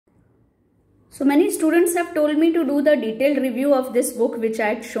So many students have told me to do the detailed review of this book which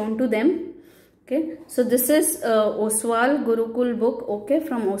I had shown to them. Okay, so this is Oswal Gurukul book, okay,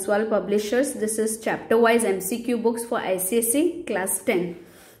 from Oswal Publishers. This is chapter wise MCQ books for ICSE Class 10.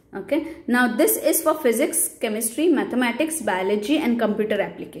 Okay, now this is for physics, chemistry, mathematics, biology and computer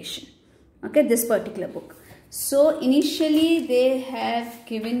application. Okay, this particular book. So initially they have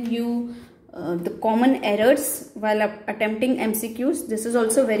given you the common errors while attempting MCQs. This is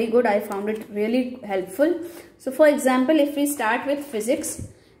also very good. I found it really helpful. So for example, if we start with physics,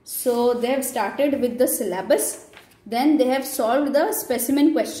 so they have started with the syllabus. Then they have solved the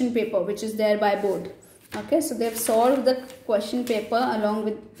specimen question paper which is there by board. Okay, so they have solved the question paper along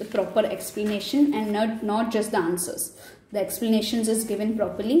with the proper explanation and not just the answers. The explanations is given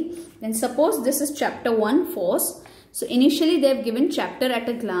properly. Then suppose this is chapter 1 force. So initially they have given chapter at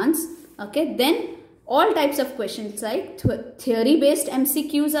a glance. Okay, then all types of questions like theory based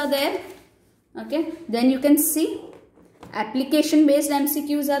MCQs are there. Okay, then you can see application based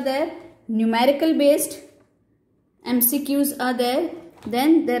MCQs are there, numerical based MCQs are there,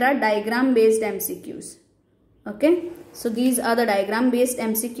 then there are diagram based MCQs. Okay, so these are the diagram based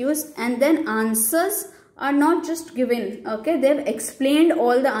MCQs, and then answers are not just given. Okay, they have explained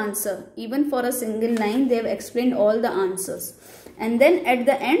all the answer. Even for a single line they have explained all the answers. And then at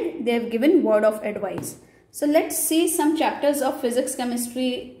the end they have given word of advice. So let's see some chapters of physics,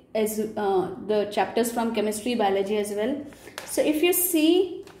 chemistry as the chapters from chemistry, biology as well. So if you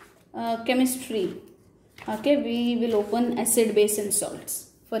see chemistry, okay, we will open acid, base and salts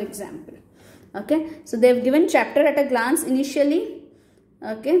for example. Okay, so they have given chapter at a glance initially.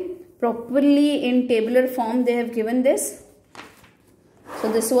 Okay, properly in tabular form they have given this.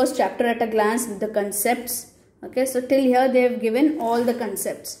 So this was chapter at a glance, the concepts. Okay, so till here they have given all the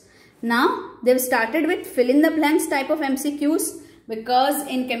concepts. Now they have started with fill in the blanks type of MCQs, because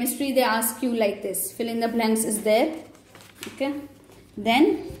in chemistry they ask you like this, fill in the blanks is there. Okay,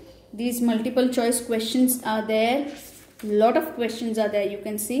 then these multiple choice questions are there, lot of questions are there, you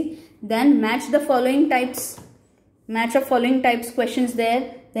can see. Then match the following types, match of following types questions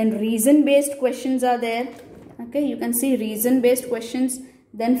there. Then reason based questions are there. Okay, you can see reason based questions.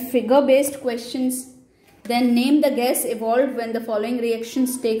 Then figure based questions. Then name the gas evolved when the following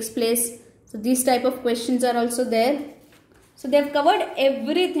reactions takes place. So these type of questions are also there. So they have covered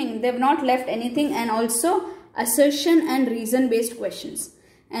everything, they have not left anything, and also assertion and reason based questions.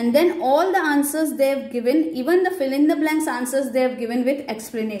 And then all the answers they have given, even the fill in the blanks answers they have given with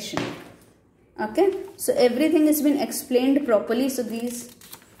explanation. Okay, so everything has been explained properly. So these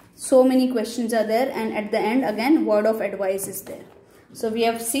so many questions are there, and at the end again word of advice is there. So we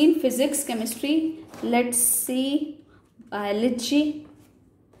have seen physics, chemistry. Let's see biology.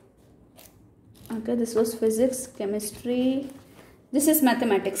 Okay, this was physics, chemistry. This is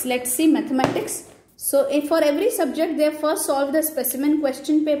mathematics. Let's see mathematics. So if for every subject they have first solved the specimen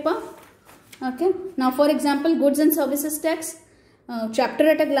question paper. Okay, now for example goods and services tax, chapter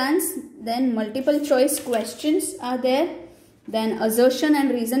at a glance, then multiple choice questions are there, then assertion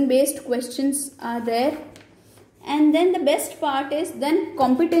and reason based questions are there. And then the best part is then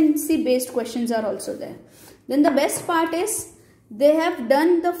competency based questions are also there. Then the best part is they have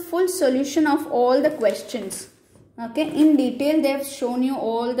done the full solution of all the questions. Okay, in detail they have shown you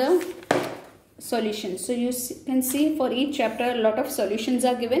all the solutions. So you can see for each chapter a lot of solutions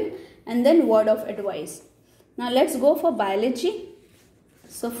are given, and then word of advice. Now let's go for biology.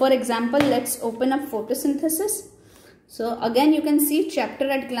 So for example, let's open up photosynthesis. So again you can see chapter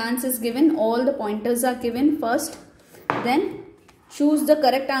at glance is given, all the pointers are given first. Then choose the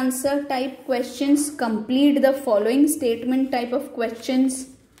correct answer type questions, complete the following statement type of questions.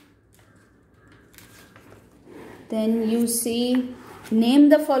 Then you see name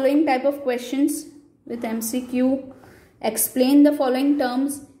the following type of questions with MCQ, explain the following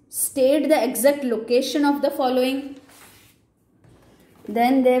terms, state the exact location of the following.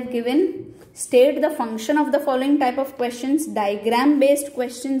 Then they have given state the function of the following type of questions. Diagram based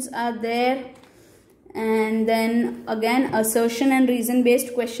questions are there, and then again assertion and reason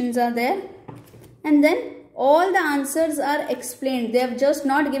based questions are there, and then all the answers are explained. They have just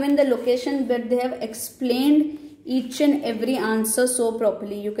not given the location, but they have explained each and every answer so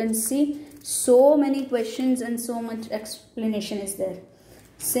properly. You can see so many questions and so much explanation is there.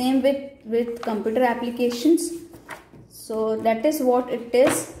 Same with computer applications. So that is what it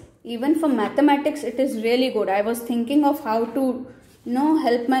is. Even for mathematics it is really good. I was thinking of how to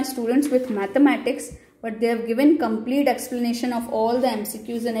help my students with mathematics, but they have given complete explanation of all the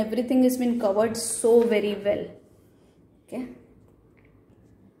MCQs and everything has been covered so very well. Okay,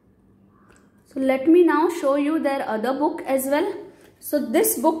 so let me now show you their other book as well. So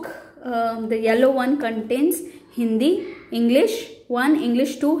this book the yellow one contains Hindi, English 1,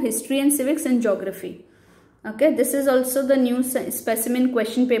 English 2, History and Civics, and Geography. Okay, this is also the new specimen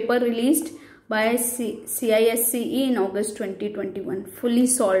question paper released by CISCE in August 2021. Fully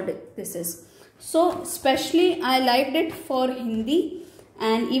solved this is. So especially I liked it for Hindi,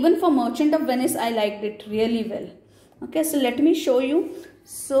 and even for Merchant of Venice I liked it really well. Okay, so let me show you.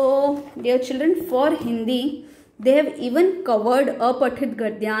 So dear children, for Hindi they have even covered Apathit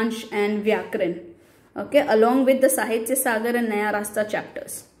Gadyansh and Vyakaran, okay, along with the Sahitya Sagar and Naya Rasta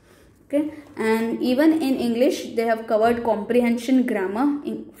chapters. Okay, and even in English they have covered comprehension grammar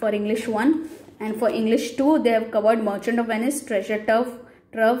for English 1, and for English 2 they have covered Merchant of Venice, Treasure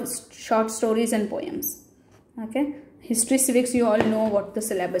Trove, short stories and poems. Okay, History Civics, you all know what the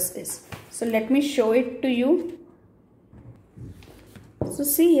syllabus is. So let me show it to you. So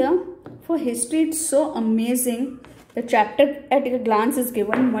see here, for history it's so amazing. The chapter at a glance is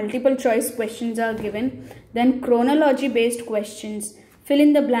given, multiple choice questions are given, then chronology based questions, fill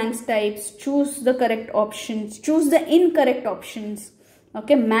in the blanks types, choose the correct options, choose the incorrect options,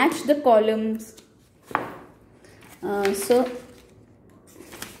 okay, match the columns.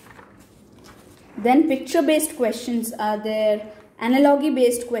 Then picture based questions are there, analogy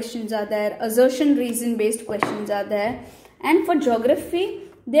based questions are there, assertion reason based questions are there. And for geography,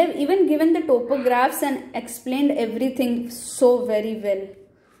 they have even given the topographs and explained everything so very well.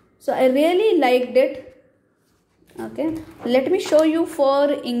 So I really liked it. Okay, let me show you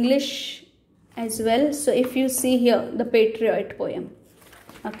for English as well. So if you see here, the Patriot poem.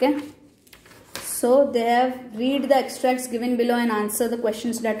 Okay, so they have read the extracts given below and answer the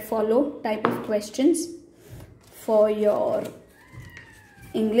questions that follow type of questions for your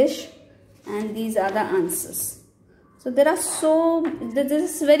English, and these are the answers. So there are this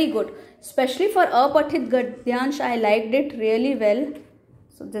is very good, especially for Apathit Gadyansh. I liked it really well.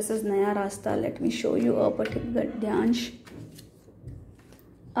 So this is Naya Rasta. Let me show you Apathit Gadyansh.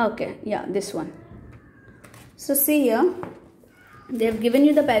 Okay, yeah, this one. So see here, they have given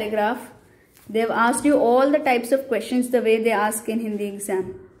you the paragraph. They have asked you all the types of questions the way they ask in Hindi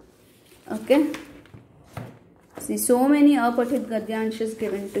exam. Okay. See, so many Apathit Gadyansh is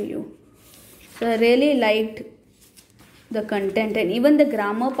given to you. So I really liked the content, and even the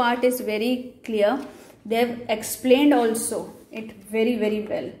grammar part is very clear. They have explained also it very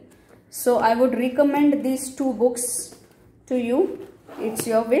well. So I would recommend these two books to you. It's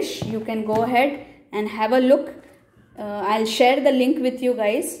your wish. You can go ahead and have a look. I'll share the link with you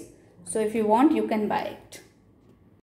guys. So if you want, you can buy it.